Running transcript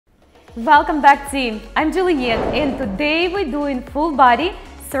Welcome back team, I'm Juliette and today we're doing full body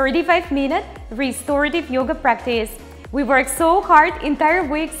 35-minute restorative yoga practice. We worked so hard entire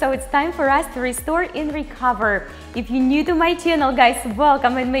week, so it's time for us to restore and recover. If you're new to my channel, guys,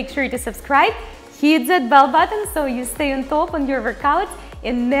 welcome and make sure to subscribe. Hit that bell button so you stay on top on your workouts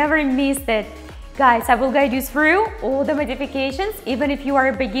and never miss it. Guys, I will guide you through all the modifications even if you are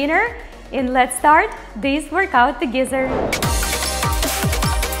a beginner. And let's start this workout together.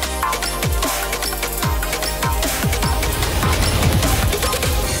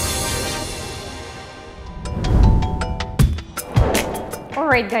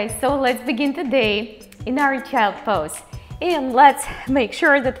 Alright guys, so let's begin today in our child pose. And let's make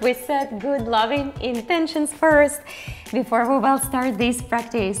sure that we set good loving intentions first before we will start this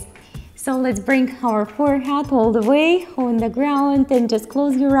practice. So let's bring our forehead all the way on the ground and just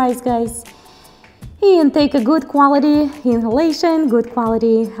close your eyes, guys. And take a good quality inhalation, good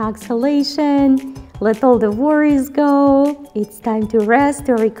quality exhalation. Let all the worries go. It's time to rest,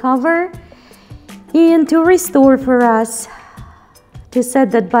 to recover, and to restore for us. To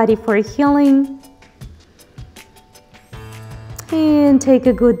set that body for healing. And take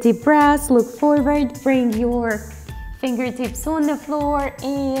a good deep breath, look forward, bring your fingertips on the floor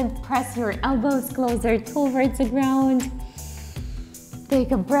and press your elbows closer towards the ground.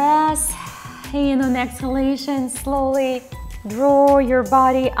 Take a breath and on exhalation, slowly draw your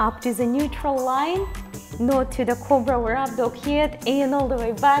body up to the neutral line, not to the cobra or up dog yet, and all the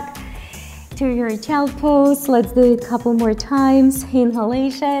way back to your child pose. Let's do it a couple more times.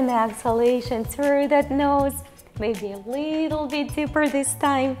 Inhalation, exhalation through that nose, maybe a little bit deeper this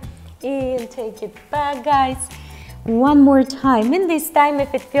time, and take it back, guys. One more time, and this time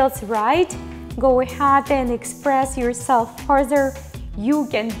if it feels right, go ahead and express yourself further. You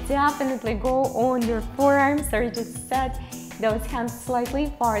can definitely go on your forearms or just set those hands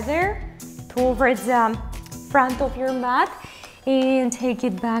slightly farther towards the front of your mat. And take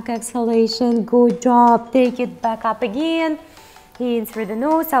it back, exhalation, good job. Take it back up again. In through the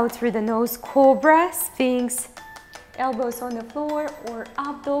nose, out through the nose, cobra, sphinx, elbows on the floor or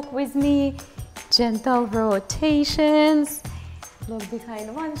up dog with me. Gentle rotations. Look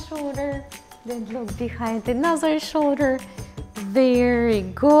behind one shoulder, then look behind another shoulder. Very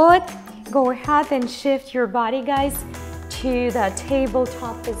good. Go ahead and shift your body, guys, to the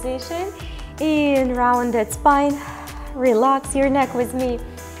tabletop position and round that spine. Relax your neck with me.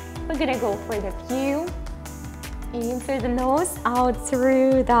 We're gonna go for the Q. In through the nose, out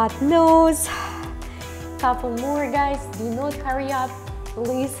through that nose. Couple more, guys. Do not hurry up.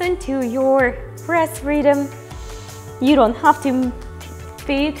 Listen to your breath rhythm. You don't have to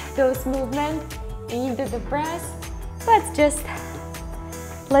fit those movements into the breath, but just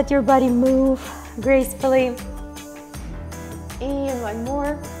let your body move gracefully. And one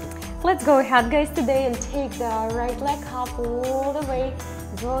more. Let's go ahead, guys, today and take the right leg up all the way.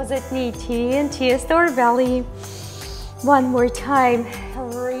 Draw that knee, chin, chest or belly. One more time.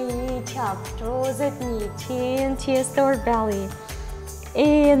 Reach up. Draw that knee, chin, chest or belly.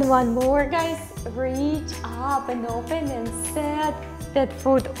 And one more, guys. Reach up and open and set that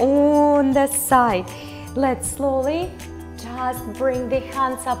foot on the side. Let's slowly just bring the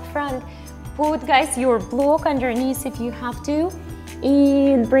hands up front. Put, guys, your block underneath if you have to.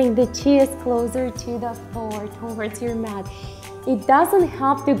 And bring the chest closer to the floor, towards your mat. It doesn't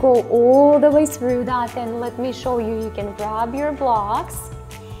have to go all the way through that. And let me show you, you can grab your blocks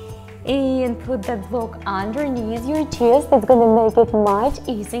and put that block underneath your chest. That's gonna make it much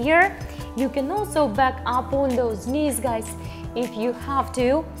easier. You can also back up on those knees, guys, if you have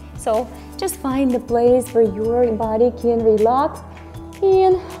to. So just find the place where your body can relax.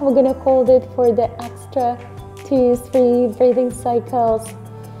 And we're gonna hold it for the extra 2-3 breathing cycles.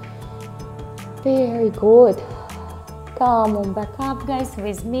 Very good. Come on back up, guys,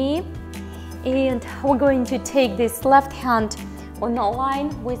 with me. And we're going to take this left hand on a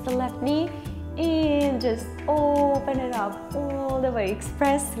line with the left knee and just open it up all the way.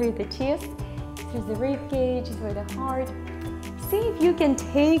 Express through the chest, through the rib cage, through the heart. See if you can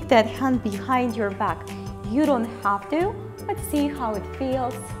take that hand behind your back. You don't have to, but see how it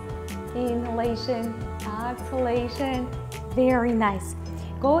feels. Inhalation, exhalation. Very nice.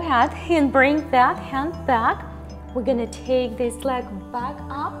 Go ahead and bring that hand back. We're gonna take this leg back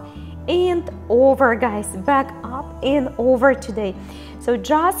up and over, guys. Back up and over today. So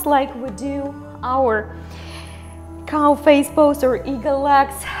just like we do our cow face pose or eagle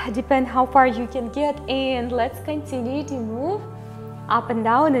legs, depend how far you can get. And let's continue to move up and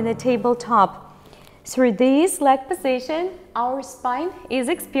down in a tabletop. Through this leg position, our spine is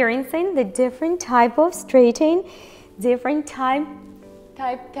experiencing the different type of straightening, different type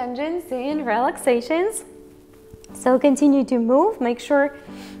type tensions and relaxations. So continue to move. Make sure,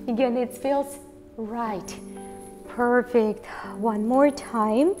 again, it feels right. Perfect. One more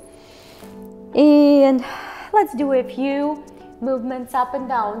time. And let's do a few movements up and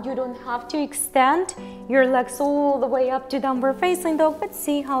down. You don't have to extend your legs all the way up to downward facing dog, but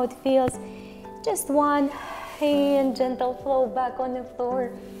see how it feels. Just one, and gentle flow back on the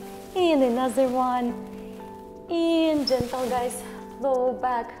floor. And another one. And gentle, guys, flow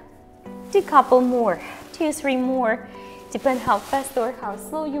back. Do a couple more, 2, 3 more. Depend how fast or how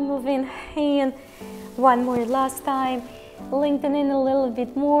slow you're moving. And one more last time. Lengthening a little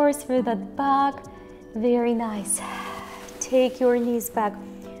bit more through that back. Very nice. Take your knees back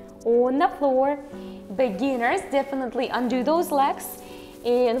on the floor. Beginners, definitely undo those legs.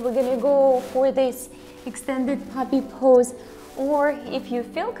 And we're gonna go for this extended puppy pose. Or if you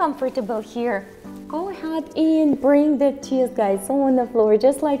feel comfortable here, go ahead and bring the chest, guys, on the floor,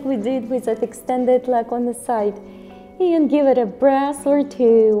 just like we did with that extended leg on the side. And give it a breath or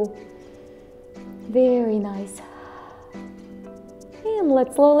two. Very nice. And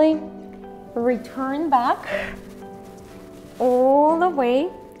let's slowly return back all the way,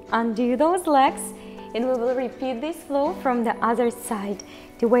 undo those legs, and we will repeat this flow from the other side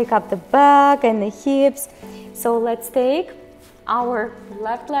to wake up the back and the hips. So let's take our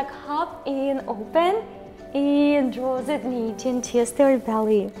left leg up and open, and draw that knee, chin, chest, or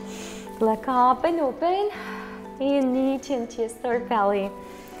belly. Leg up and open, and knee, chin, chest, or belly.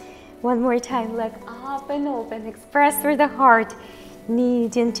 One more time, leg up and open, express through the heart. Knee,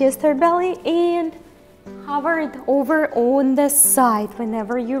 chin, chest, or belly, and hover it over on the side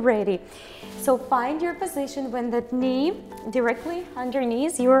whenever you're ready. So find your position when that knee directly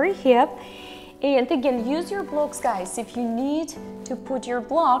underneath your hip. And again, use your blocks, guys. If you need to put your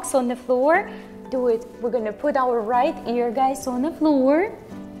blocks on the floor, do it. We're gonna put our right ear, guys, on the floor,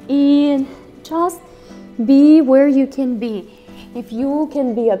 and just be where you can be. If you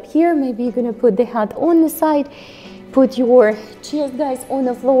can be up here, maybe you're gonna put the head on the side. Put your chest, guys, on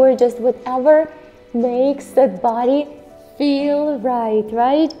the floor, just whatever makes that body feel right,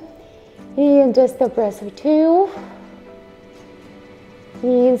 right? And just a breath or two.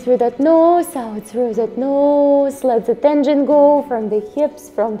 In through that nose, out through that nose. Let the tension go from the hips,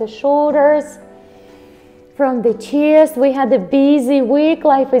 from the shoulders, from the chest. We had a busy week.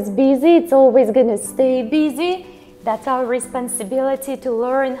 Life is busy. It's always gonna stay busy. That's our responsibility to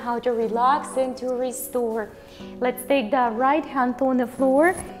learn how to relax and to restore. Let's take the right hand on the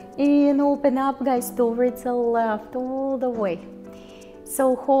floor and open up, guys, towards the left all the way.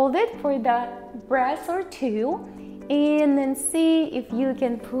 So hold it for the breath or two, and then see if you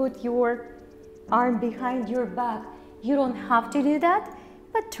can put your arm behind your back. You don't have to do that,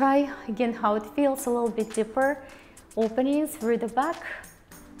 but try again how it feels, a little bit deeper opening through the back.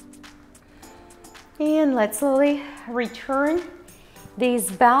 And let's slowly return this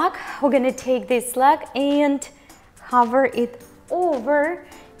back. We're gonna take this leg and hover it over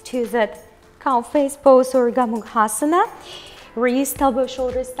to that cow face pose or Gomukhasana. Wrist, elbow,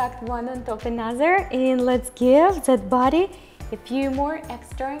 shoulders stacked one on top of another, and let's give that body a few more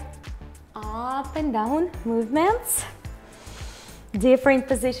extra up and down movements. Different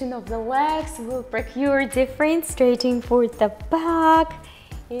position of the legs will procure different stretching for the back,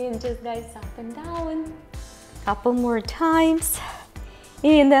 and just guys up and down. Couple more times,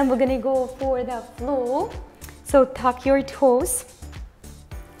 and then we're gonna go for the flow. So tuck your toes,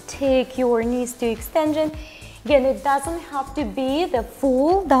 take your knees to extension. Again, it doesn't have to be the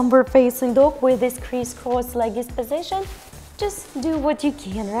full downward facing dog with this crisscross legged position. Just do what you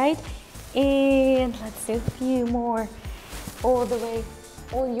can, right? And let's do a few more. All the way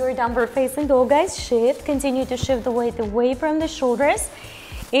on your downward facing dog, guys. Shift, continue to shift the weight away from the shoulders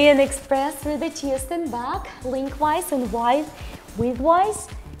and express through the chest and back, lengthwise and wide, widthwise,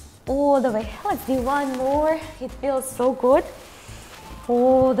 all the way. Let's do one more. It feels so good.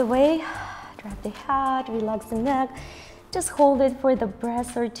 All the way. Drop the head, relax the neck. Just hold it for the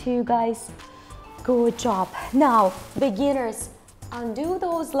breath or two, guys. Good job. Now, beginners, undo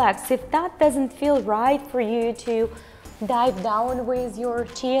those legs. If that doesn't feel right for you to dive down with your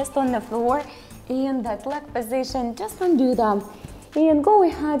chest on the floor in that leg position, just undo them. And go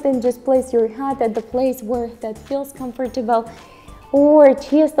ahead and just place your head at the place where that feels comfortable, or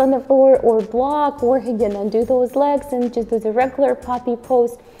chest on the floor, or block, or again, undo those legs and just do the regular puppy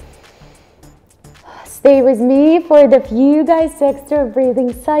pose. Stay with me for the few, guys, extra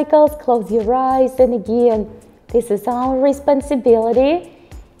breathing cycles. Close your eyes, and again, this is our responsibility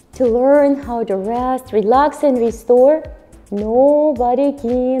to learn how to rest, relax, and restore. Nobody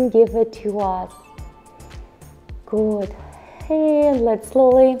can give it to us. Good. And let's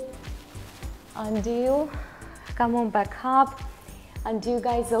slowly undo. Come on back up. Undo,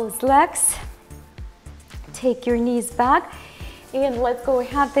 guys, those legs. Take your knees back. And let's go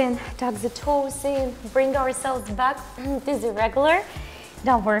ahead and tuck the toes in. Bring ourselves back to the regular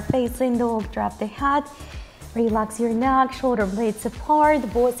downward facing dog. Drop the head. Relax your neck, shoulder blades apart.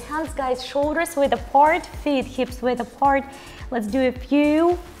 Both hands, guys, shoulders width apart, feet, hips width apart. Let's do a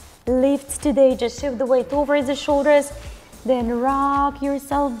few lifts today. Just shift the weight towards the shoulders. Then rock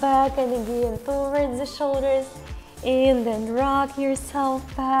yourself back and again towards the shoulders. And then rock yourself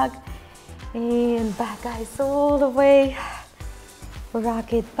back and back, guys, all the way.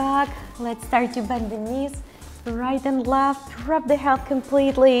 Rock it back. Let's start to bend the knees, right and left. Wrap the head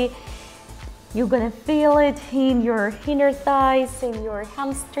completely. You're gonna feel it in your inner thighs, in your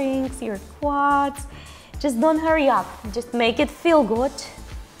hamstrings, your quads. Just don't hurry up. Just make it feel good.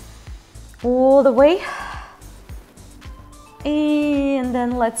 All the way. And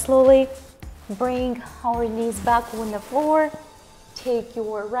then let's slowly bring our knees back on the floor. Take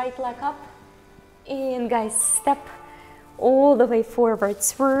your right leg up. And guys, step all the way forward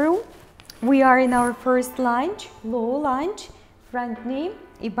through. We are in our first lunge, low lunge, front knee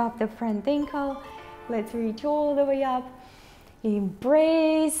above the front ankle. Let's reach all the way up.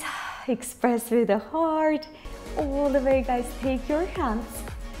 Embrace, express with the heart. All the way, guys, take your hands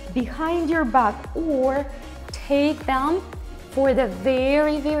behind your back or take them for the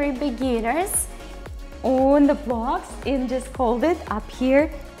very, very beginners on the blocks and just hold it up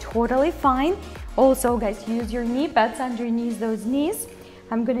here. Totally fine. Also, guys, use your knee pads underneath those knees.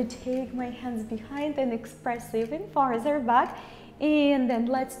 I'm gonna take my hands behind and express even farther back. And then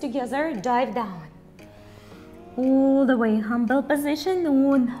let's together dive down. All the way, humble position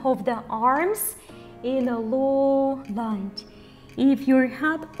on of the arms in a low lunge. If your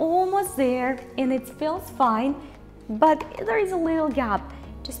head almost there and it feels fine, but there is a little gap,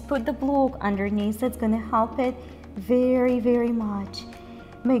 just put the block underneath. That's gonna help it very, very much.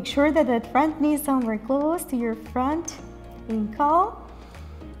 Make sure that that front knee is somewhere close to your front ankle.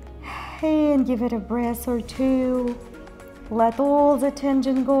 And give it a breath or two. Let all the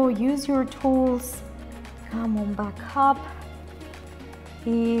tension go. Use your tools. Come on back up.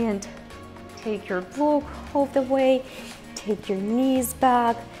 And take your block off the way. Take your knees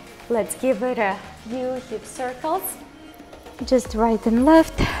back. Let's give it a few hip circles. Just right and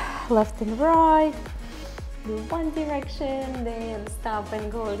left, left and right. Do one direction, then stop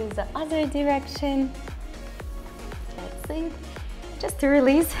and go to the other direction. That's it. Just to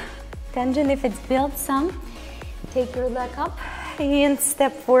release tension if it's built some. Take your leg up and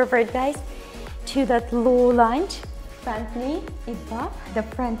step forward, guys, to that low lunge. Front knee above the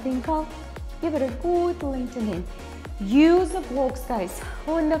front ankle. Give it a good lengthening. Use the blocks, guys,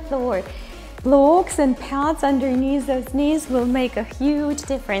 on the floor. Blocks and pads underneath those knees will make a huge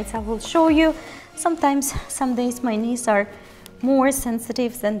difference. I will show you. Sometimes, some days my knees are more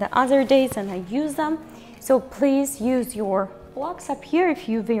sensitive than the other days and I use them. So please use your blocks up here if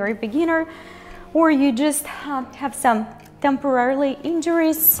you're very beginner or you just have some temporarily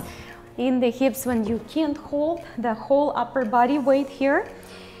injuries in the hips when you can't hold the whole upper body weight here.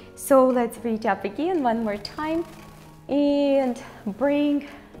 So let's reach up again one more time and bring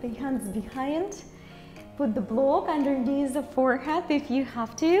the hands behind. Put the block underneath the forehead if you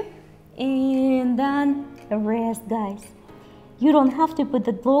have to. And then rest, guys. You don't have to put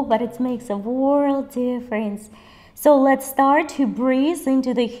the block, but it makes a world difference. So let's start to breathe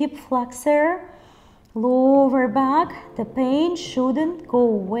into the hip flexor, lower back. The pain shouldn't go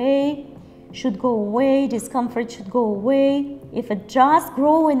away, should go away. Discomfort should go away. If it just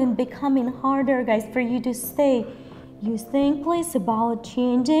growing and becoming harder, guys, for you to stay, you think please about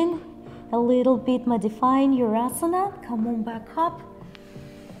changing a little bit, modifying your asana. Come on back up.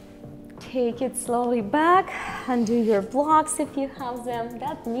 Take it slowly back and do your blocks if you have them.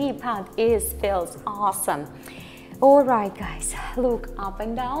 That knee pad feels awesome. All right, guys, look up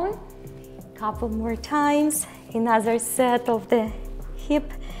and down. Couple more times. Another set of the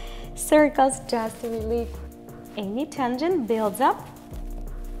hip circles just to relieve any tension builds up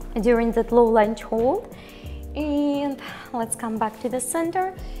during that low lunge hold. And let's come back to the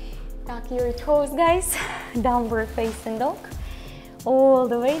center. Tuck your toes, guys. Downward facing dog. All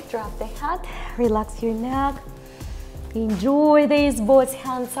the way, drop the head, relax your neck. Enjoy this, both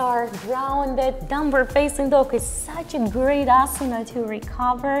hands are grounded. Downward facing dog is such a great asana to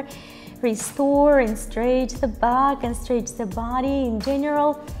recover, restore and stretch the back and stretch the body in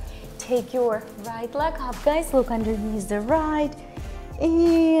general. Take your right leg up, guys, look underneath the right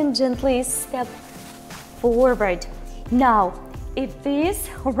and gently step forward. Now, if this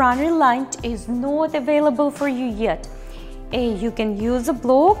runner lunge is not available for you yet, A, you can use a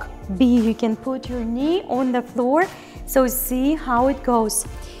block. B, you can put your knee on the floor. So see how it goes.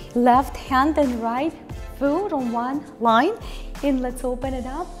 Left hand and right foot on one line. And let's open it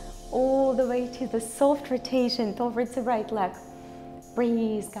up all the way to the soft rotation towards the right leg.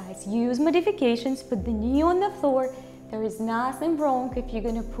 Breathe, guys. Use modifications. Put the knee on the floor. There is nothing wrong if you're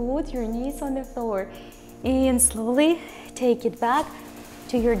gonna put your knees on the floor. And slowly take it back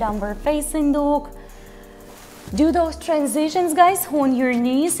to your downward facing dog. Do those transitions, guys, on your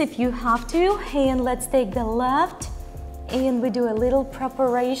knees if you have to. And let's take the left, and we do a little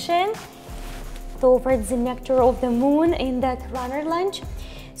preparation towards the nectar of the moon in that runner lunge.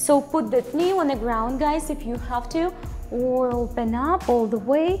 So put that knee on the ground, guys, if you have to, or open up all the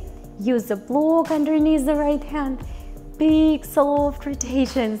way. Use the block underneath the right hand. Big soft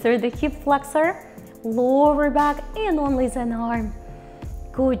rotation through the hip flexor, lower back, and only an arm.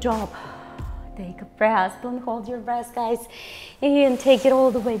 Good job. Take a breath. Don't hold your breath, guys. And take it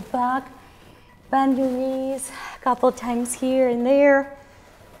all the way back. Bend your knees a couple times here and there.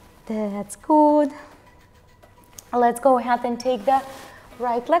 That's good. Let's go ahead and take the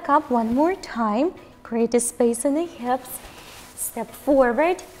right leg up one more time. Create a space in the hips. Step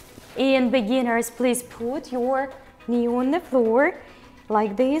forward. And beginners, please put your knee on the floor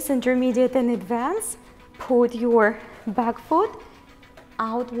like this, intermediate and advanced. Put your back foot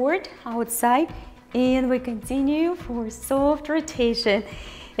outward, outside, and we continue for soft rotation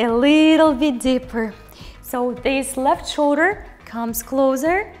a little bit deeper. So this left shoulder comes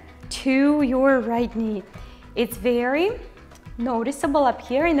closer to your right knee. It's very noticeable up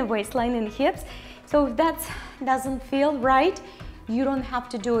here in the waistline and hips. So if that doesn't feel right, you don't have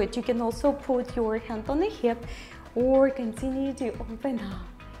to do it. You can also put your hand on the hip or continue to open up.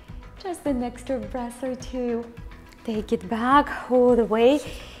 Just an extra breath or two. Take it back all the way.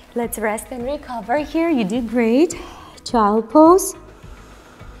 Let's rest and recover here. You did great. Child pose.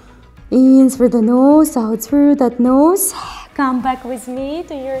 In through the nose, out through that nose. Come back with me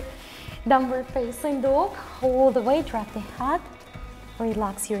to your downward facing dog. All the way, drop the head.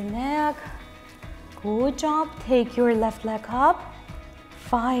 Relax your neck. Good job. Take your left leg up.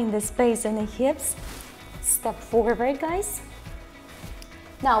 Find the space in the hips. Step forward, guys.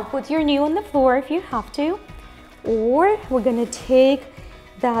 Now put your knee on the floor if you have to, or we're gonna take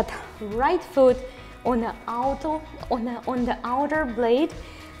that right foot on the outer blade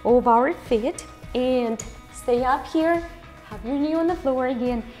of our feet and stay up here. Have your knee on the floor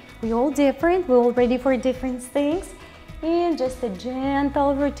again. We're all different. We're all ready for different things. And just a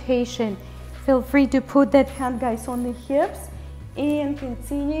gentle rotation. Feel free to put that hand, guys, on the hips and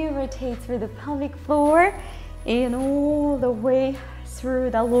continue rotate through the pelvic floor and all the way through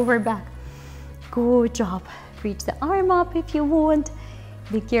the lower back. Good job. Reach the arm up if you want.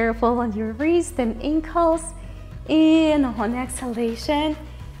 Be careful on your wrists and ankles. And on exhalation,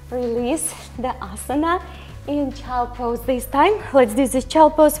 release the asana in child pose this time. Let's do this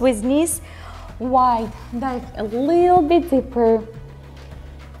child pose with knees wide. Dive a little bit deeper.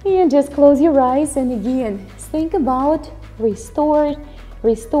 And just close your eyes and again, think about restoring,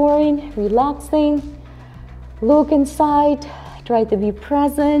 relaxing. Look inside. Try to be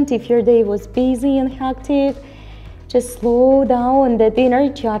present. If your day was busy and hectic, just slow down that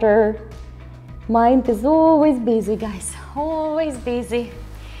inner chatter. Mind is always busy, guys, always busy.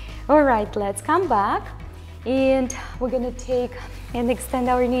 All right, let's come back. And we're gonna take and extend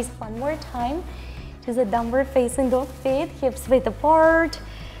our knees one more time to the downward facing dog, feet, hips width apart.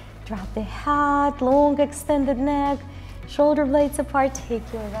 Drop the head, long extended neck, shoulder blades apart. Take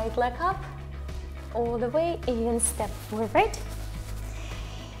your right leg up all the way and step forward.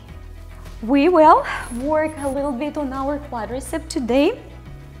 We will work a little bit on our quadricep today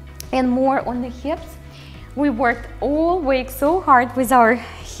and more on the hips. We worked all week so hard with our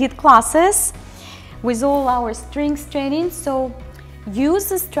HIIT classes, with all our strength training. So use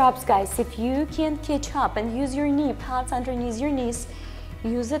the straps, guys. If you can't catch up, and use your knee pads underneath your knees,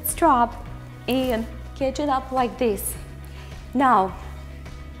 use that strap and catch it up like this. Now,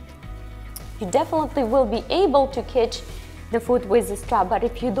 you definitely will be able to catch the foot with the strap, but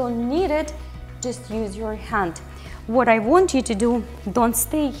if you don't need it, just use your hand. What I want you to do, don't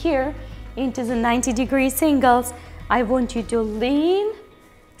stay here into the 90-degree angles. I want you to lean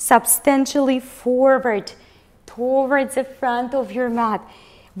substantially forward towards the front of your mat.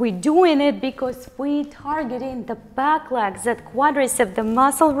 We're doing it because we're targeting the back legs, that quadricep, the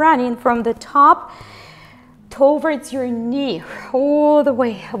muscle running from the top towards your knee all the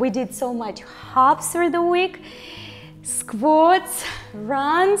way. We did so much hops through the week, squats,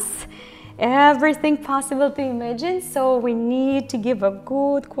 runs, everything possible to imagine. So we need to give a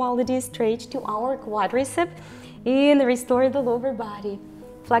good quality stretch to our quadricep and restore the lower body.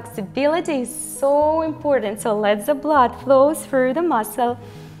 Flexibility is so important, so let the blood flow through the muscle.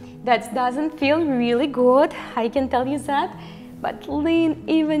 That doesn't feel really good, I can tell you that, but lean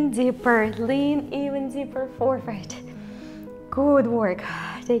even deeper forward. Good work.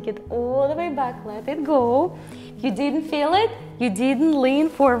 Take it all the way back, let it go. If you didn't feel it, you didn't lean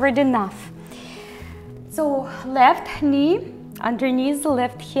forward enough. So left knee underneath the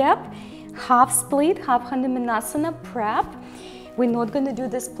left hip, half split, half Hanumanasana prep. We're not going to do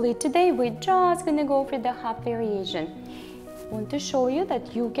the split today, we're just going to go for the half variation. I want to show you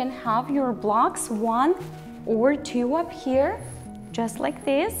that you can have your blocks 1 or 2 up here, just like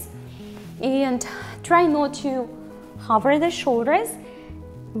this, and try not to hover the shoulders.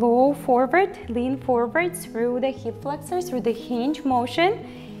 Go forward, lean forward through the hip flexors, through the hinge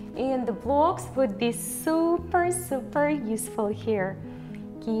motion, and the blocks would be super useful here.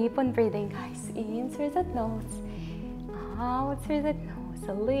 Keep on breathing, guys. In through the nose, out through the nose,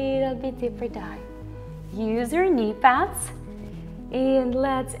 a little bit deeper dive. Use your knee pads, and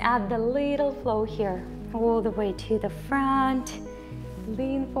let's add the little flow here, all the way to the front.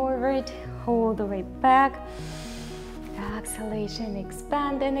 Lean forward, all the way back. Exhalation,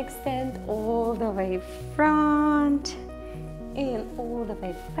 expand and extend all the way front and all the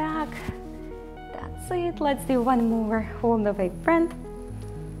way back. That's it. Let's do one more. All the way front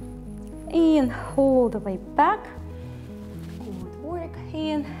and all the way back. Good work.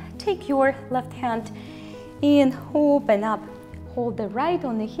 And take your left hand and open up. Hold the right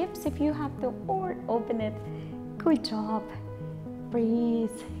on the hips if you have to, or open it. Good job. Breathe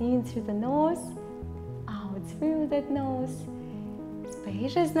in through the nose, out through that nose.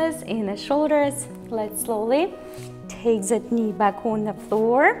 Spaciousness in the shoulders. Let's slowly take that knee back on the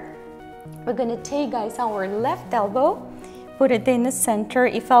floor. We're gonna take, guys, our left elbow, put it in the center.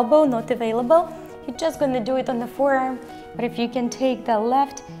 If elbow not available, you're just gonna do it on the forearm. But if you can take the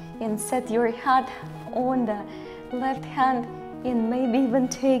left and set your head on the left hand, and maybe even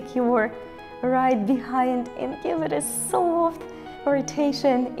take your right behind and give it a soft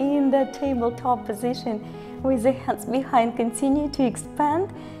rotation in the tabletop position with the hands behind. Continue to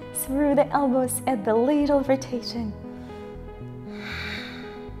expand through the elbows at the little rotation.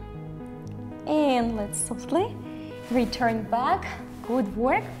 And let's softly return back. Good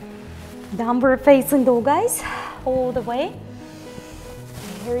work. Downward facing dog, guys, all the way.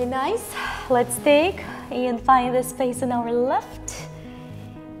 Very nice. Let's take and find the space in our left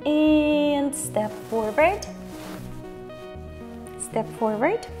and step forward. Step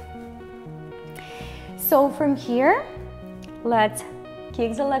forward. So from here, let's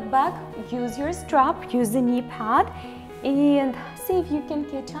kick the leg back, use your strap, use the knee pad, and see if you can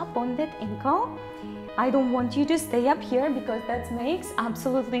catch up on that ankle. I don't want you to stay up here because that makes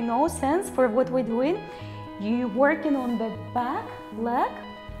absolutely no sense for what we're doing. You're working on the back leg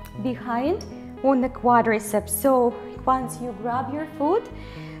behind on the quadriceps. So once you grab your foot,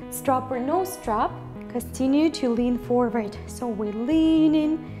 strap or no strap, continue to lean forward. So we're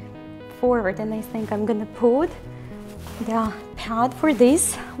leaning forward, and I think I'm gonna put the pad for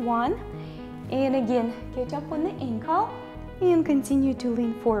this one. And again, catch up on the ankle and continue to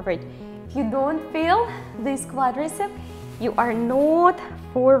lean forward. If you don't feel this quadricep, you are not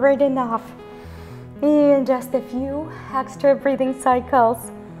forward enough. And just a few extra breathing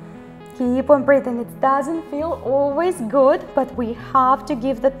cycles. Keep on breathing. It doesn't feel always good, but we have to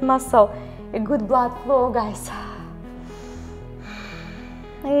give that muscle a good blood flow, guys.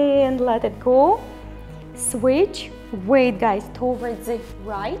 And let it go. Switch weight, guys, towards the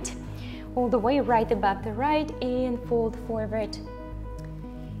right. All the way right above the right and fold forward.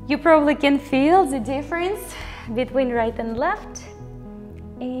 You probably can feel the difference between right and left.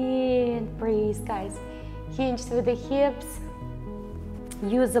 And breathe, guys. Hinge through the hips.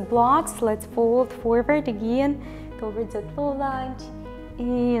 Use the blocks. Let's fold forward again towards the low lunge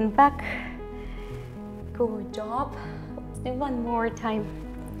and back. Good job. Let's do one more time.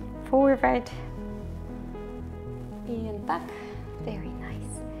 Forward and back. Very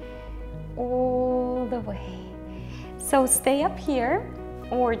nice. All the way. So stay up here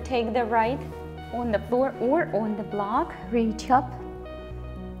or take the right on the floor or on the block. Reach up.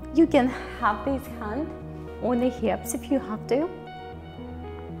 You can have this hand on the hips if you have to.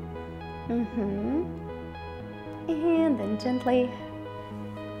 And then gently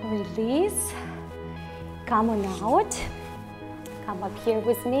release. Come on out. Come up here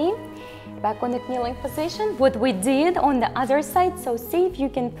with me. Back on the kneeling position. What we did on the other side. So see if you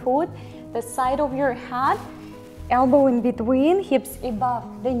can put the side of your head, elbow in between, hips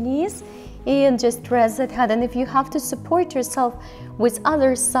above the knees, and just rest that head. And if you have to support yourself with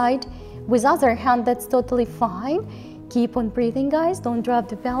other side, With other hand, that's totally fine. Keep on breathing, guys. Don't drop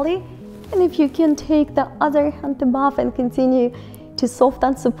the belly. And if you can take the other hand above and continue to soft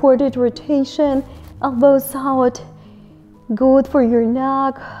and supported rotation, elbows out, good for your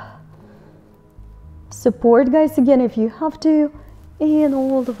neck. Support, guys, again if you have to, and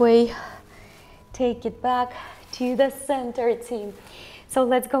all the way take it back to the center, team. So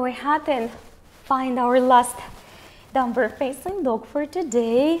let's go ahead and find our last downward facing dog for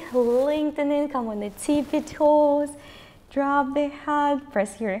today. Lengthening, come on the tippy toes, drop the head,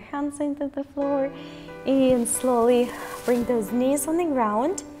 press your hands into the floor, and slowly bring those knees on the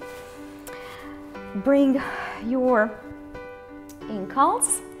ground. Bring your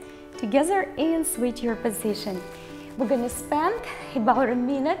ankles together and switch your position. We're gonna spend about a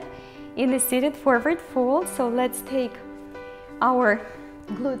minute in a seated forward fold. So let's take our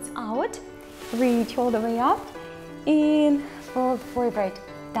glutes out, reach all the way up, and fold forward.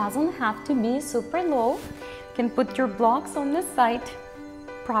 Doesn't have to be super low. You can put your blocks on the side,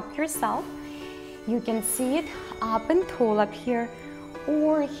 prop yourself. You can sit up and tall up here,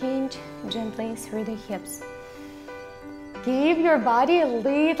 or hinge gently through the hips. Give your body a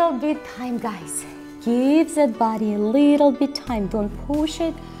little bit time, guys. Give that body a little bit time. Don't push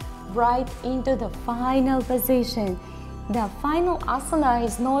it right into the final position. The final asana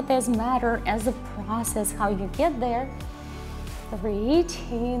is not as matter as the process, how you get there. Reach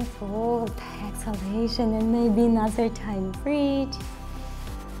and fold, exhalation, and maybe another time. Reach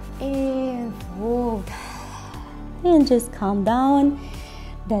and fold. And just calm down.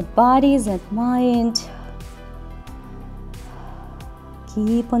 That body, that mind.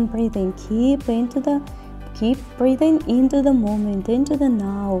 Keep on breathing, keep breathing into the moment, into the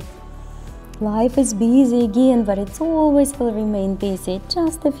now. Life is busy again, but it's always will remain busy.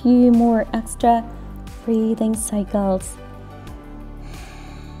 Just a few more extra breathing cycles.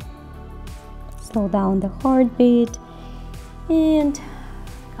 Slow down the heartbeat and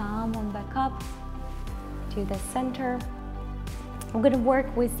come on back up to the center. We're gonna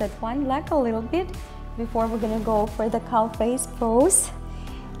work with that one leg a little bit before we're gonna go for the cow face pose.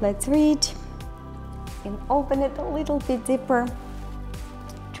 Let's reach and open it a little bit deeper.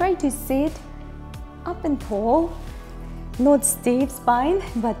 Try to sit up and tall, not stiff spine,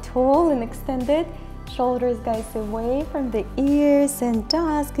 but tall and extended. Shoulders, guys, away from the ears, and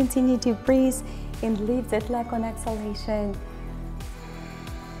just continue to breathe and lift that leg on exhalation.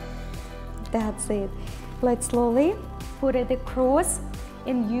 That's it. Let's slowly put it across,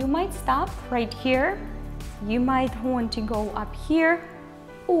 and you might stop right here. You might want to go up here,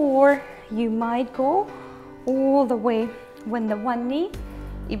 or you might go all the way when the one knee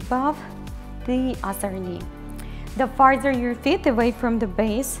above the other knee. The farther your feet away from the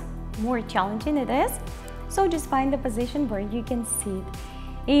base, more challenging it is. So just find a position where you can sit.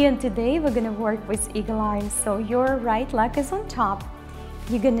 And today we're gonna work with eagle arms. So your right leg is on top.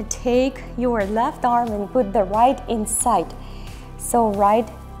 You're gonna take your left arm and put the right inside. So right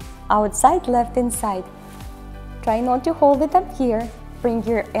outside, left inside. Try not to hold it up here. Bring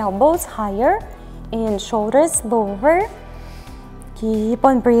your elbows higher and shoulders lower. Keep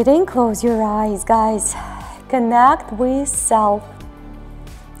on breathing. Close your eyes, guys. Connect with self.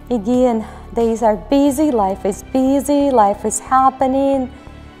 Again, days are busy, life is happening,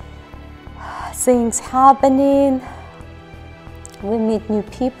 things happening. We meet new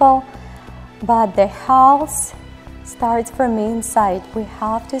people, but the health starts from inside. We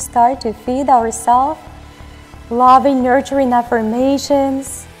have to start to feed ourselves. Loving, nurturing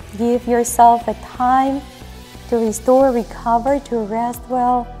affirmations. Give yourself a time to restore, recover, to rest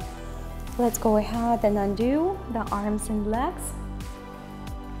well. Let's go ahead and undo the arms and legs.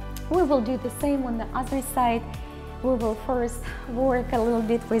 We will do the same on the other side. We will first work a little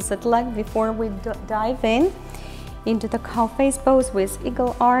bit with that leg before we dive into the cow face pose with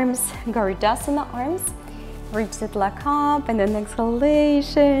eagle arms, Garudasana arms. Reach that leg up, and then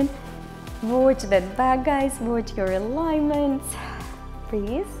exhalation. Watch that back, guys. Watch your alignment.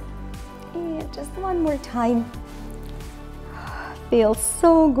 Breathe. And just one more time. Feels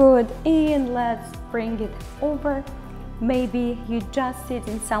so good. And let's bring it over. Maybe you just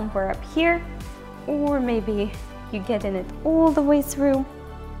sitting somewhere up here, or maybe you getting it all the way through,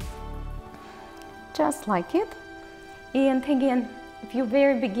 just like it. And again, if you're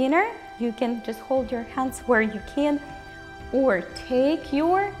very beginner, you can just hold your hands where you can, or take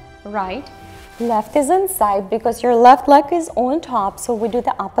your right, left is inside because your left leg is on top, so we do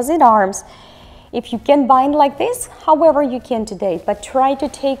the opposite arms. If you can bind like this, however you can today, but try to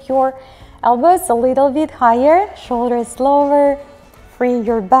take your elbows a little bit higher, shoulders lower, free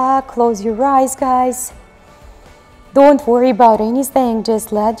your back, close your eyes, guys. Don't worry about anything,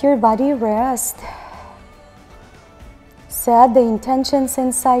 just let your body rest. Set the intentions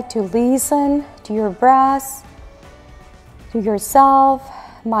inside to listen to your breath, to yourself.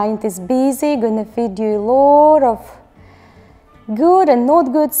 Mind is busy, gonna feed you a lot of good and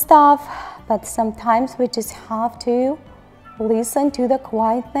not good stuff, but sometimes we just have to listen to the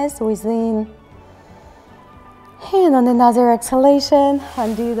quietness within. And on another exhalation,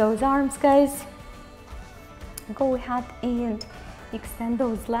 undo those arms, guys. Go ahead and extend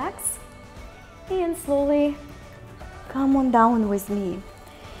those legs and slowly come on down with me.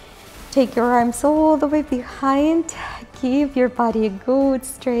 Take your arms all the way behind. Keep your body good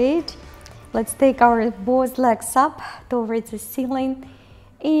straight. Let's take our both legs up towards the ceiling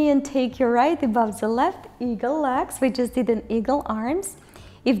and take your right above the left, eagle legs. We just did an eagle arms.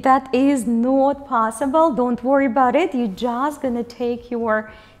 If that is not possible, don't worry about it. You're just gonna take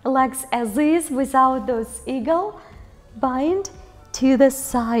your legs as is without those eagle bind to the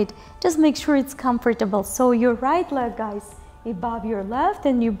side. Just make sure it's comfortable. So your right leg, guys, above your left,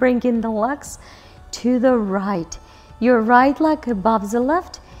 and you bring in the legs to the right. Your right leg above the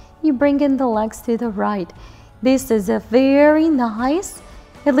left, you bring in the legs to the right. This is a very nice,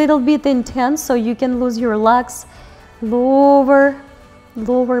 a little bit intense, so you can lose your legs, lower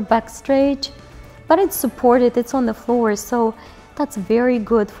back straight, but it's supported, it's on the floor, so that's very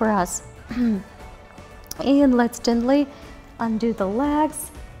good for us. And let's gently undo the legs,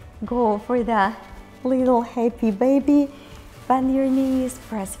 go for the little happy baby. Bend your knees,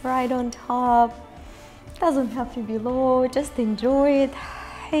 press right on top. Doesn't have to be low, just enjoy it.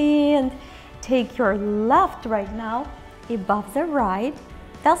 And take your left right now above the right.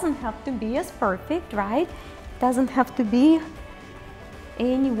 Doesn't have to be as perfect, right? Doesn't have to be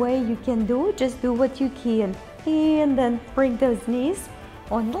any way you can do, just do what you can. And then bring those knees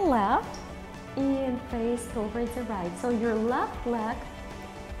on the left and face towards the right. So your left leg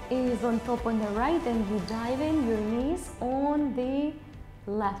is on top on the right, and you dive in your knees on the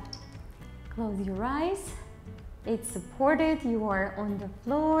left. Close your eyes. It's supported, you are on the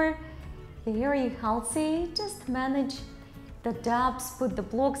floor, very healthy. Just manage the depths, put the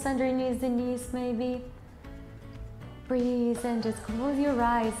blocks underneath the knees maybe. Breathe and just close your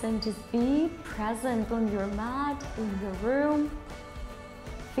eyes and just be present on your mat, in your room.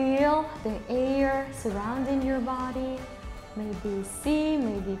 Feel the air surrounding your body. Maybe see,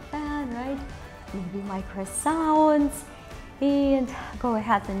 maybe fan, right? Maybe micro sounds. And go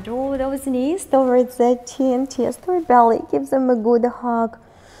ahead and draw those knees towards the chin, chest or belly. Give them a good hug.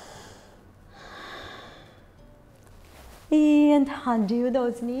 And undo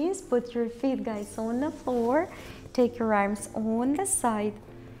those knees. Put your feet, guys, on the floor. Take your arms on the side.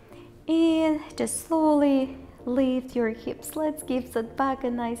 And just slowly lift your hips. Let's give that back a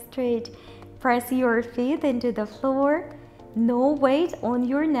nice stretch. Press your feet into the floor. No weight on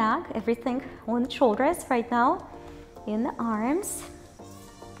your neck. Everything on the shoulders right now. In the arms.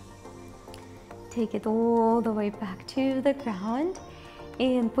 Take it all the way back to the ground.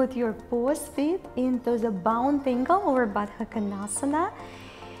 And put your both feet into the bound angle or Baddha Konasana.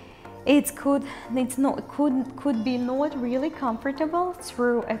 It could be not really comfortable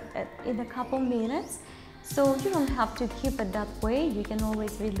through in a couple minutes, so you don't have to keep it that way. You can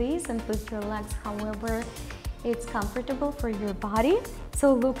always release and put your legs however it's comfortable for your body.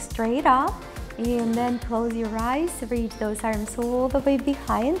 So look straight up and then close your eyes, reach those arms all the way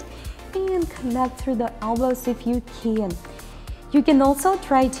behind and connect through the elbows if you can. You can also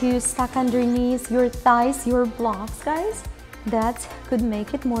try to stack underneath your thighs, your blocks, guys. That could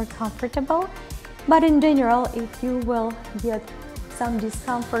make it more comfortable, but in general, if you will get some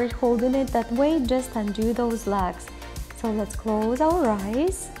discomfort holding it that way, just undo those legs. So let's close our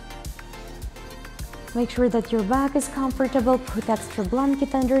eyes. Make sure that your back is comfortable. Put extra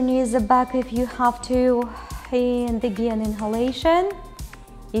blanket underneath the back if you have to. And again, inhalation.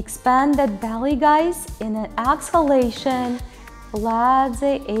 Expand that belly, guys. In an exhalation, let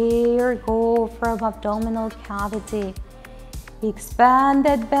the air go from abdominal cavity. Expand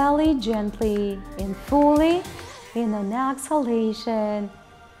that belly gently and fully. In an exhalation,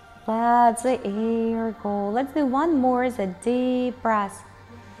 let the air go. Let's do one more as a deep breath.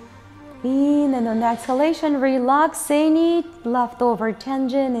 In and on exhalation, relax any leftover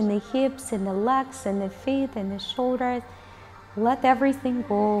tension in the hips, in the legs, in the feet, in the shoulders. Let everything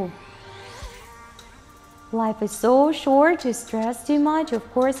go. Life is so short to stress too much. Of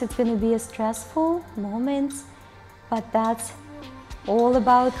course, it's going to be a stressful moments, but that's all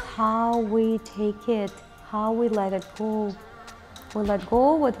about how we take it, how we let it go. We let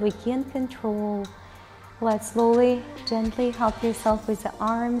go what we can't control. Let's slowly, gently help yourself with the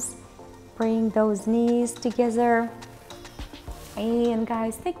arms. bring those knees together. And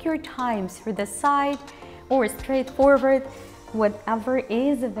guys, take your times for the side or straight forward, whatever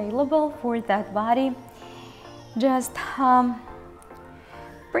is available for that body. Just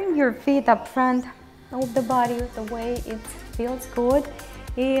bring your feet up front of the body the way it feels good.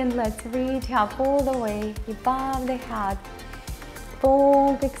 And let's reach up all the way above the head.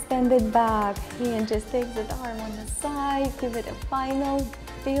 Long extended back. And just take the arm on the side. Give it a final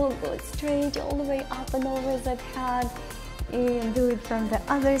feel good stretch all the way up and over that head. And do it from the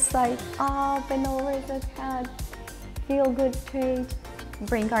other side, up and over that head. Feel good stretch.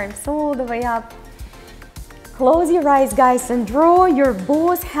 Bring arms all the way up. Close your eyes, guys, and draw your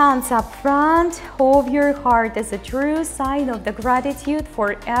both hands up front of your heart as a true sign of the gratitude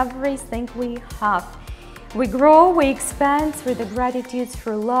for everything we have. We grow, we expand through the gratitude,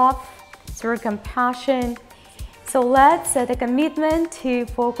 through love, through compassion. So let's set a commitment to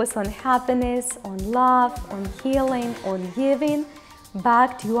focus on happiness, on love, on healing, on giving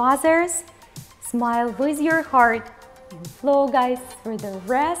back to others. Smile with your heart and flow, guys, through the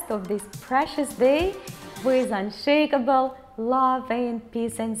rest of this precious day with unshakable love and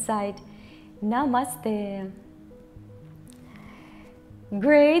peace inside. Namaste.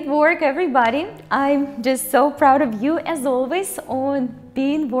 Great work, everybody. I'm just so proud of you as always on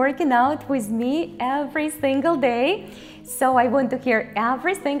being working out with me every single day. So I want to hear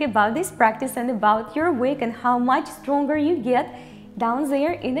everything about this practice and about your week and how much stronger you get down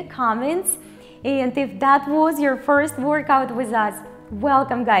there in the comments. And if that was your first workout with us,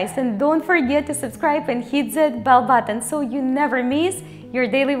 welcome, guys, and don't forget to subscribe and hit that bell button so you never miss your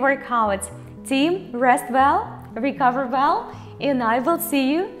daily workouts. Team, rest well, recover well, and I will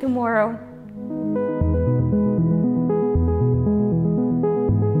see you tomorrow.